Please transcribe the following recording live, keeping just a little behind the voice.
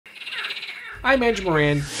I'm Andrew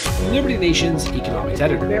Moran, Liberty Nation's economics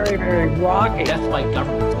editor. Very, very rocky. Death by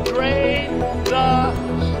government. Drain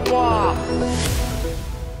the swamp.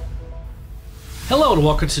 Hello and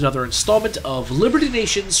welcome to another installment of Liberty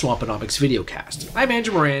Nation's Swamponomics videocast. I'm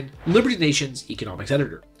Andrew Moran, Liberty Nation's economics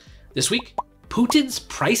editor. This week, Putin's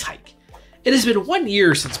price hike. It has been 1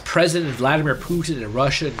 year since President Vladimir Putin and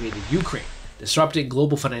Russia invaded Ukraine, disrupting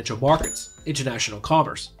global financial markets, international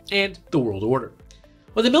commerce, and the world order.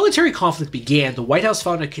 When the military conflict began, the White House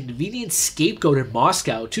found a convenient scapegoat in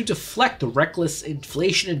Moscow to deflect the reckless,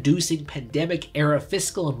 inflation-inducing, pandemic-era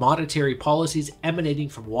fiscal and monetary policies emanating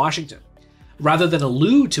from Washington. Rather than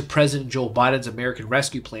allude to President Joe Biden's American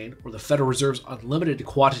Rescue Plan or the Federal Reserve's unlimited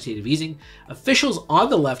quantitative easing, officials on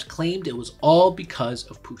the left claimed it was all because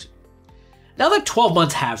of Putin. Now that 12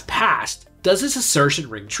 months have passed, does this assertion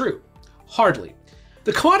ring true? Hardly.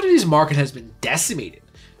 The commodities market has been decimated.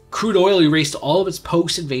 Crude oil erased all of its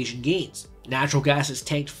post-invasion gains. Natural gas has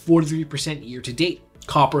tanked 43% year to date.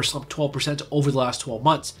 Copper slumped 12% over the last 12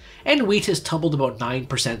 months. And wheat has tumbled about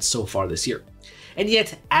 9% so far this year. And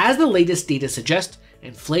yet, as the latest data suggests,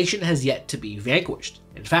 inflation has yet to be vanquished.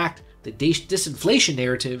 In fact, the disinflation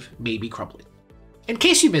narrative may be crumbling. In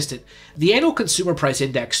case you missed it, the annual consumer price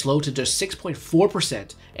index slowed to just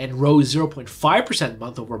 6.4% and rose 0.5%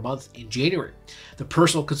 month over month in January. The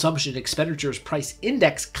personal consumption expenditures price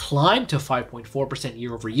index climbed to 5.4%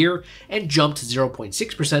 year over year and jumped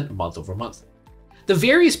 0.6% month over month. The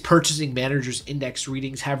various purchasing managers index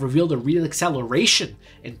readings have revealed a real acceleration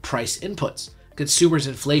in price inputs. Consumers'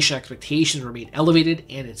 inflation expectations remain elevated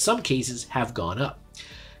and in some cases have gone up.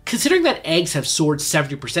 Considering that eggs have soared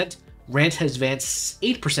 70%, rent has advanced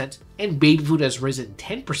 8%, and baby food has risen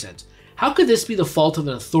 10%, how could this be the fault of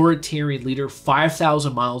an authoritarian leader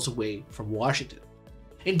 5,000 miles away from Washington?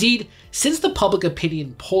 Indeed, since the public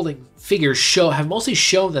opinion polling figures have mostly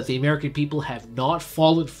shown that the American people have not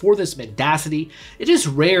fallen for this mendacity, it is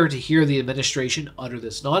rare to hear the administration utter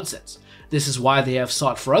this nonsense. This is why they have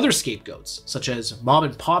sought for other scapegoats, such as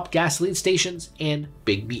mom-and-pop gasoline stations and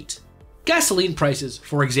big meat. Gasoline prices,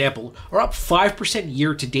 for example, are up 5%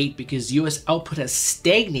 year to date because US output has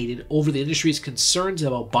stagnated over the industry's concerns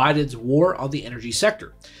about Biden's war on the energy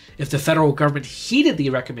sector. If the federal government heeded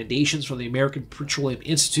the recommendations from the American Petroleum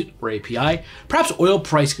Institute, or API, perhaps oil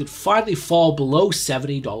price could finally fall below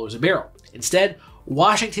 $70 a barrel. Instead,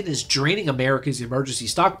 Washington is draining America's emergency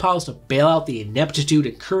stockpiles to bail out the ineptitude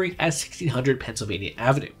occurring at 1600 Pennsylvania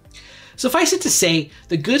Avenue. Suffice it to say,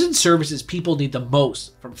 the goods and services people need the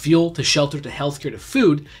most, from fuel to shelter to healthcare to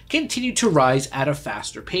food, continue to rise at a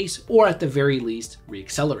faster pace, or at the very least,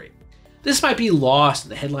 reaccelerate. This might be lost in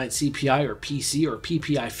the headline CPI or PC or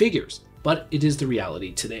PPI figures, but it is the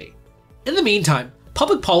reality today. In the meantime,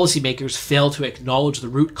 public policymakers fail to acknowledge the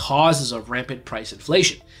root causes of rampant price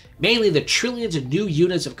inflation, mainly the trillions of new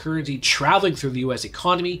units of currency traveling through the US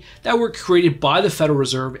economy that were created by the Federal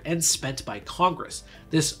Reserve and spent by Congress.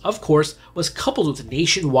 This, of course, was coupled with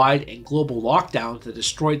nationwide and global lockdowns that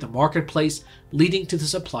destroyed the marketplace, leading to the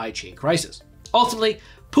supply chain crisis. Ultimately,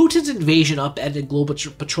 Putin's invasion upended global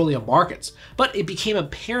petroleum markets, but it became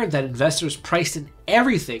apparent that investors priced in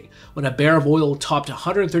everything when a barrel of oil topped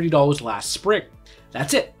 $130 last spring.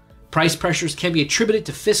 That's it. Price pressures can be attributed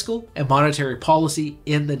to fiscal and monetary policy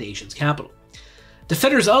in the nation's capital.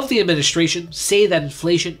 Defenders of the administration say that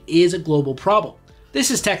inflation is a global problem.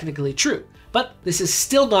 This is technically true, but this is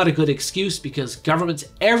still not a good excuse because governments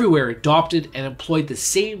everywhere adopted and employed the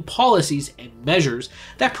same policies and measures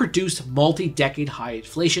that produced multi-decade high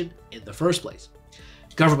inflation in the first place.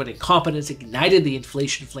 Government incompetence ignited the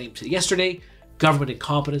inflation flame yesterday. Government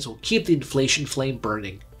incompetence will keep the inflation flame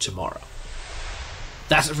burning tomorrow.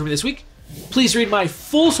 That's it for me this week. Please read my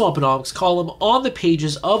full Swamponomics column on the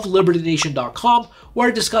pages of LibertyNation.com where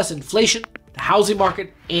I discuss inflation, the housing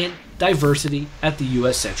market, and diversity at the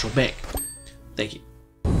US Central Bank. Thank you.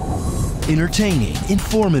 Entertaining,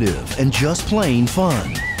 informative, and just plain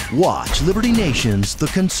fun. Watch Liberty Nation's The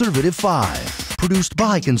Conservative 5. Produced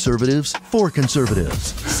by conservatives for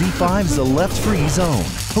conservatives. C5's The Left Free Zone.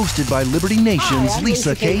 Hosted by Liberty Nation's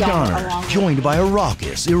Lisa K. Donner. Joined by a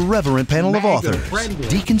raucous, irreverent panel of authors.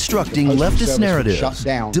 Deconstructing leftist narratives.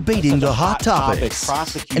 Debating the hot topics.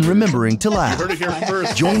 And remembering to laugh.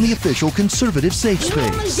 Join the official conservative safe space. You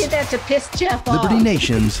only did that to piss Jeff off. Liberty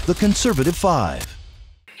Nation's The Conservative 5.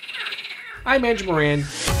 I'm Andrew Moran,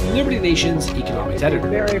 Liberty Nation's economics editor.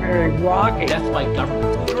 Very, very rocky. Death by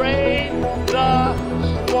government. Drain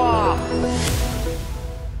the swamp.